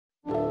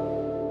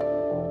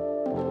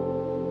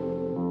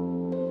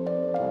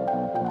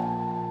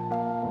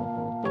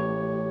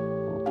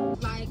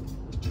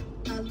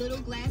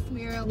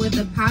out with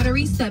a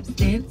powdery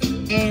substance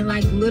and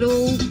like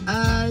little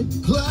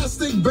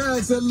plastic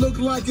bags that look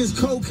like it's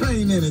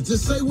cocaine in it.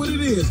 Just say what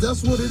it is.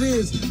 That's what it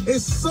is.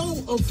 It's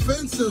so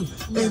offensive.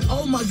 And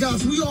oh my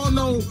gosh, we all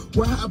know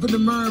what happened to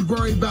Marion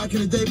Barry back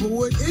in the day. But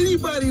with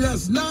anybody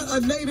that's not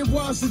a native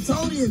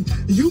Washingtonian,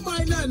 you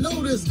might not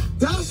know this.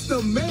 That's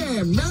the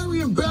man.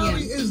 Marion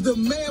Barry is the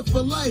man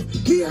for life.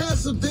 He had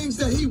some things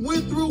that he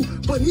went through,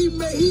 but he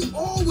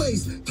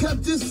always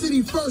kept this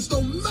city first.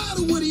 No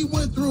matter what he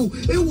went through,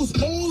 it was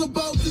all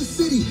about this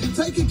city,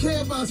 taking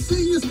care of our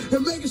seniors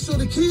and making sure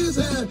the kids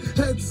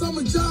had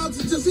summer jobs.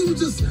 And just, he was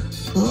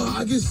just,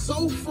 I get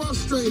so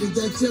frustrated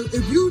that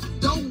if you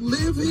don't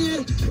live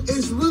here,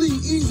 it's really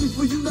easy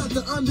for you not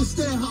to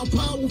understand how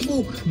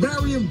powerful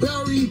Marion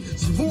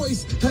Barry's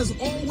voice has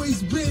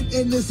always been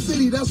in this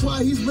city. That's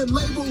why he's been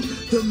labeled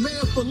the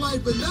man for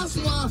life. And that's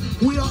why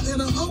we are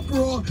in an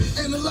uproar,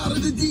 and a lot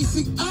of the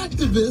DC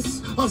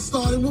activists are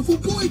starting with a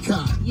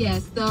boycott.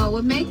 Yes, so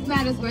what makes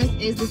matters worse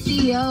is the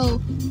CEO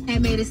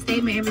had made a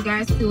statement in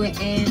regards to it,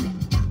 and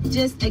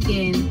just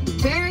again,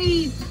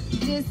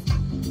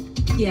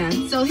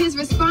 so his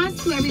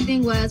response to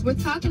everything was, we're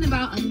talking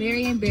about a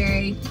Marion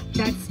Barry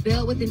that's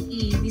spelled with an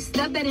E. We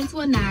stuff that into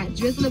a knot,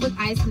 drizzle it with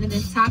icing, and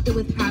then top it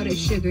with powdered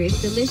sugar.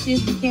 It's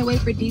delicious. We can't wait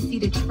for DC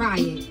to try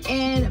it.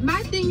 And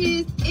my thing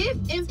is, if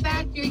in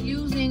fact you're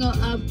using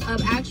a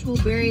actual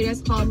berry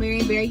that's called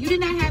Marion Barry, you did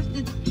not have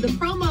the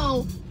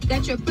promo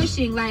that you're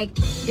pushing. Like,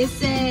 it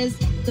says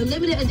the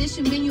limited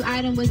edition menu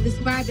item was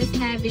described as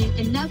having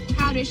enough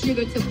powdered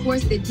sugar to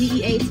force the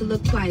DEA to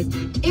look twice.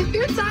 If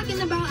you're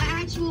talking about an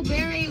actual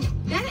berry,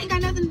 that ain't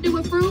got nothing to do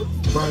with fruit.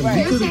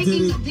 Right. You're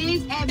taking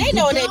digs at they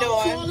know what they're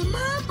doing.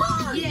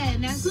 Yeah,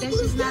 and that's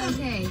just not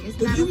okay.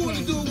 It's not if you want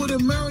to do it with a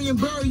Marion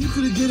Barry, you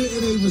could have did it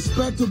in a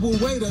respectable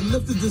way that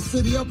lifted the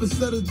city up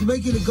instead of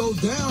making it go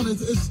down.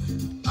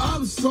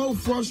 I'm so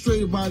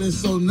frustrated by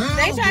this. So now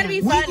they try to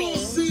be funny. We're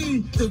gonna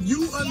see if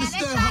you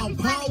understand how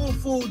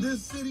powerful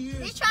this city is.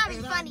 They try to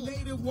be funny.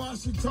 Native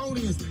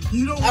Washingtonians.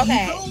 You don't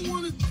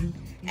want to.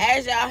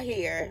 As y'all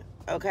hear,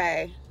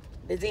 okay,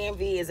 the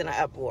DMV is in an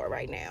uproar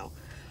right now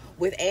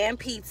with And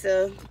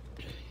Pizza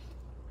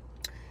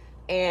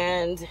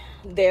and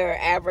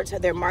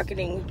their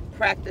marketing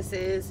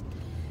practices.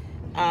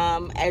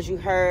 As you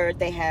heard,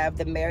 they have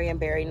the Marion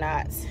Barry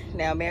knots.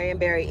 Now, Marion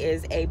Barry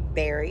is a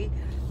berry,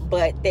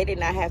 but they did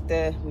not have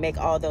to make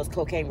all those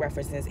cocaine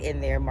references in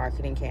their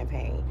marketing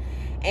campaign.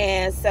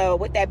 And so,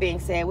 with that being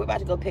said, we're about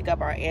to go pick up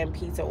our And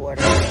Pizza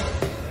order. Oh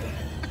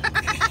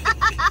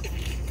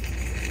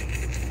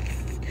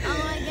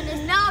my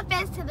goodness, no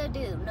offense to the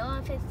dude. No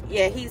offense to the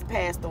Yeah, he's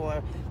passed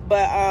on.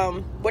 But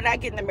we're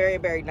not getting the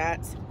Marion Barry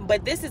knots.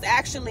 But this is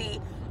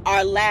actually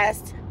our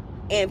last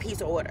And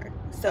Pizza order.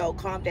 So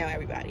calm down,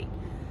 everybody.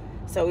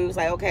 So we was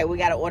like, okay, we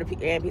got to order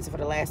And Pizza for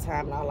the last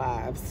time in our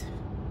lives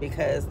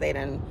because they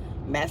done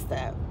messed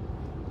up.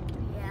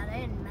 Yeah,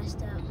 they didn't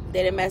messed up.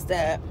 They done messed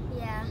up.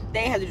 Yeah. They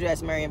didn't have to do that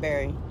to Marion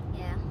Barry.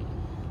 Yeah.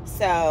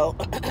 So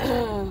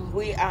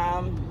we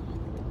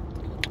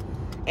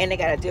and they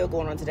got a deal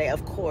going on today,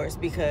 of course,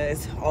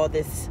 because all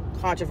this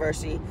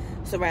controversy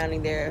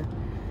surrounding their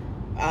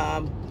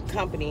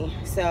company.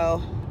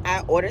 So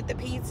I ordered the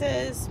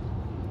pizzas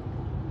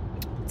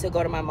to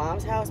go to my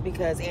mom's house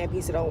because And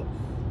Pizza don't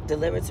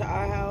deliver to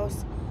our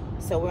house.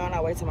 So we're on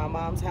our way to my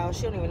mom's house.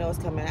 She don't even know it's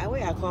coming.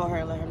 I call her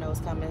and let her know it's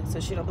coming, so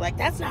she don't be like,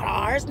 "That's not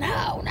ours."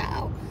 No.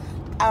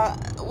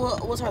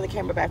 We'll turn the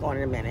camera back on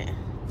in a minute.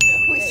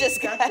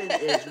 Something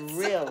is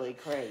really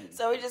crazy.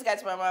 So we just got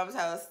to my mom's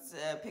house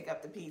to pick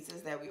up the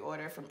pizzas that we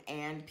ordered from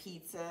And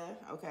Pizza.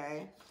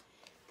 Okay,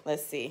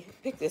 let's see.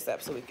 Pick this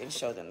up so we can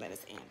show them that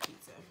it's And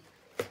Pizza.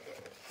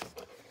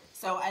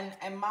 So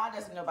and Ma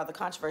doesn't know about the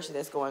controversy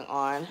that's going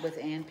on With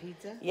And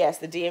Pizza? Yes,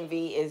 the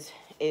DMV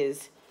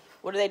is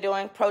what are they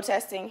doing?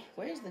 Protesting.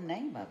 Where's the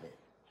name of it?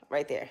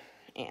 Right there.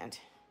 And.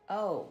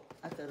 Oh,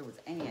 I thought it was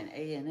Ann,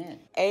 A-N-N.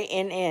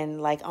 A-N-N,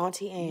 like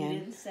Auntie Ann. You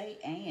didn't say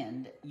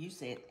and. You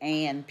said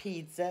And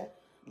Pizza.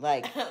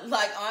 Like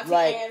Auntie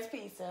Ann's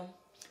Pizza.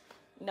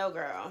 No,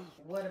 girl.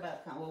 What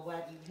about, well,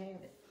 why do you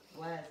have it?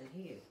 Why is it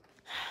here?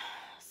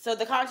 So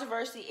the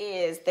controversy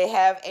is they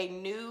have a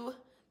new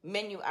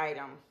menu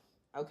item,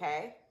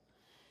 okay?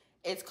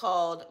 It's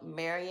called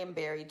Marion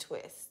Barry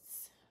Twists.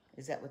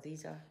 Is that what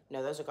these are?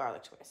 No, those are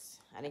garlic twists.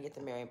 I didn't get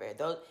the Marion Barry.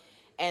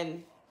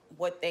 And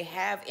what they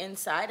have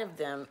inside of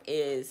them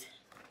is,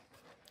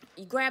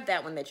 you grab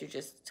that one that you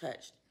just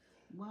touched.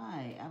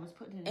 Why? I was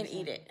putting it in. And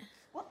eat it.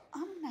 Well,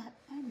 I'm not,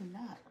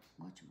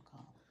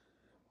 whatchamacallit.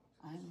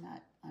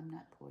 I'm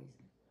not poison.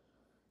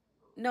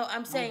 No,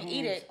 I'm saying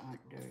eat it. My hands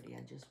aren't dirty.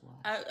 I just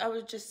washed. I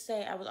was just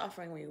saying, I was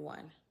offering you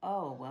one.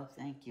 Oh, well,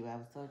 thank you. I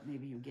thought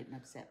maybe you were getting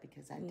upset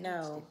because I touched it.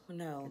 No.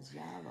 Because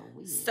y'all are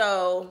weird.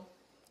 So,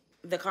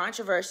 the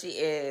controversy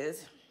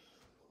is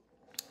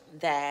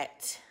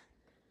that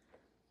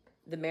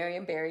the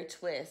Marion Barry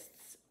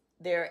twists,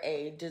 they're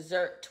a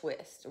dessert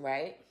twist,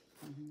 right?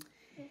 Mm-hmm.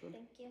 Thank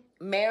you.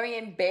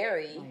 Marion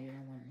Barry. Oh, you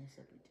don't want this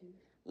up your tooth?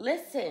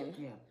 Listen.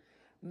 Yeah.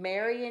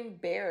 Marion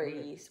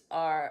berries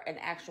are an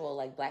actual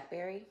like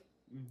blackberry.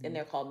 and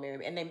they're called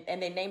Mary. And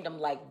they named them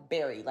like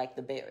Berry, like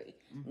the berry,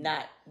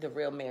 not the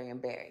real Marion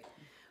Barry.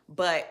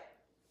 But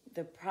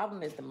the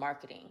problem is the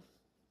marketing.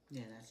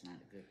 Yeah, that's not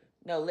a good one.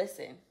 No,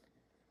 listen.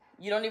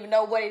 You don't even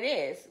know what it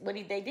is. What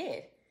they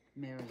did.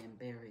 Marion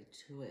Berry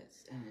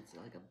twist, and it's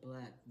like a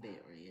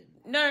blackberry.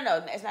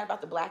 No. It's not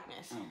about the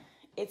blackness. Oh.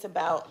 It's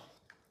about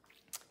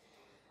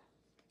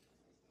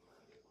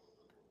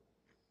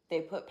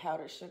they put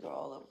powdered sugar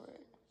all over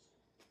it.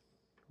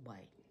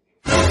 White.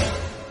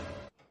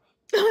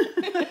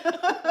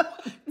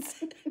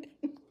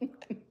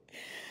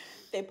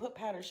 They put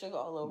powdered sugar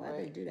all over Why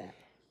it. they do that?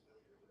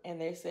 And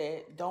they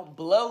said, don't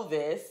blow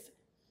this.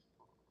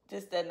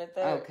 Just that and the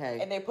third. Okay.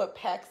 And they put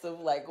packs of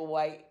like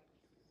white,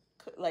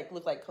 like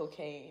look like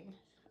cocaine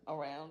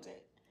around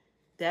it.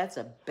 That's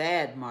a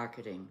bad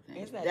marketing thing.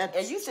 Isn't that?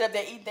 And you sit up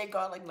there eating their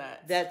garlic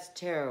nuts. That's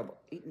terrible.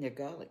 Eating their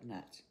garlic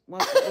nuts.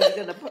 What are you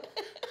gonna put?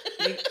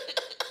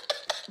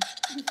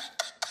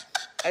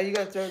 Are you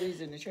gonna throw these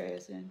in the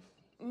trash then?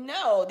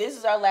 No, this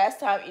is our last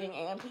time eating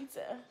and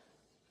pizza.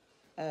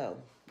 Oh,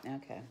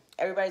 okay.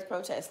 Everybody's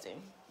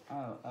protesting.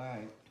 Oh, all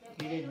right.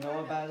 You didn't know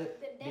about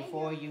it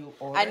before you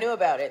ordered? I knew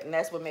about it, and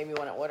that's what made me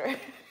want to order.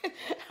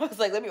 I was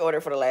like, let me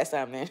order for the last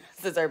time then,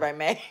 since everybody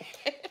mad.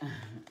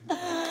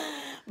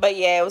 But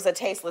yeah, it was a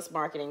tasteless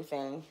marketing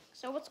thing.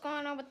 So what's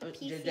going on with the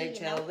PC? Did they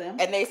tell them?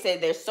 And they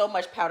said there's so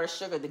much powdered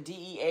sugar, the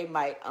DEA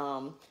might,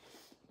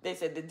 they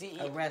said the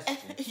DEA. Arrest you.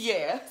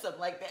 Yeah,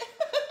 something like that.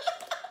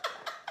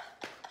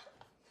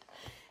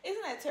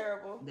 Isn't that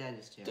terrible? That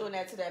is terrible. Doing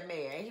that to that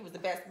mayor, and he was the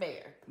best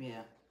mayor.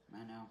 Yeah,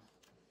 I know.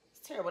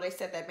 It's terrible. They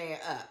set that mayor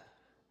up.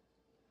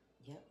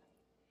 Yep.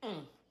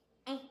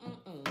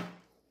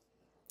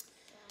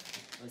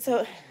 But So-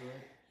 it's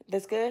good.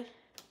 That's good?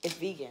 It's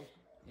vegan.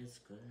 It's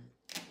good.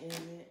 Is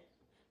it?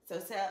 So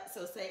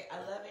say I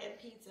love and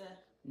pizza.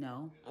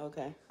 No.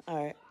 Okay.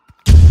 All right.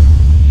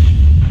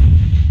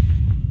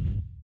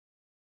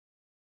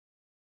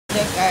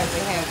 Look, guys,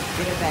 they have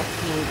get a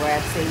vaccine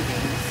grab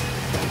savings,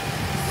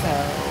 so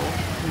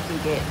you can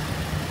get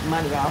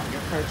money off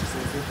your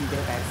purchases if you get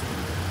a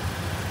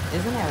vaccine.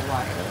 Isn't that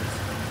wild?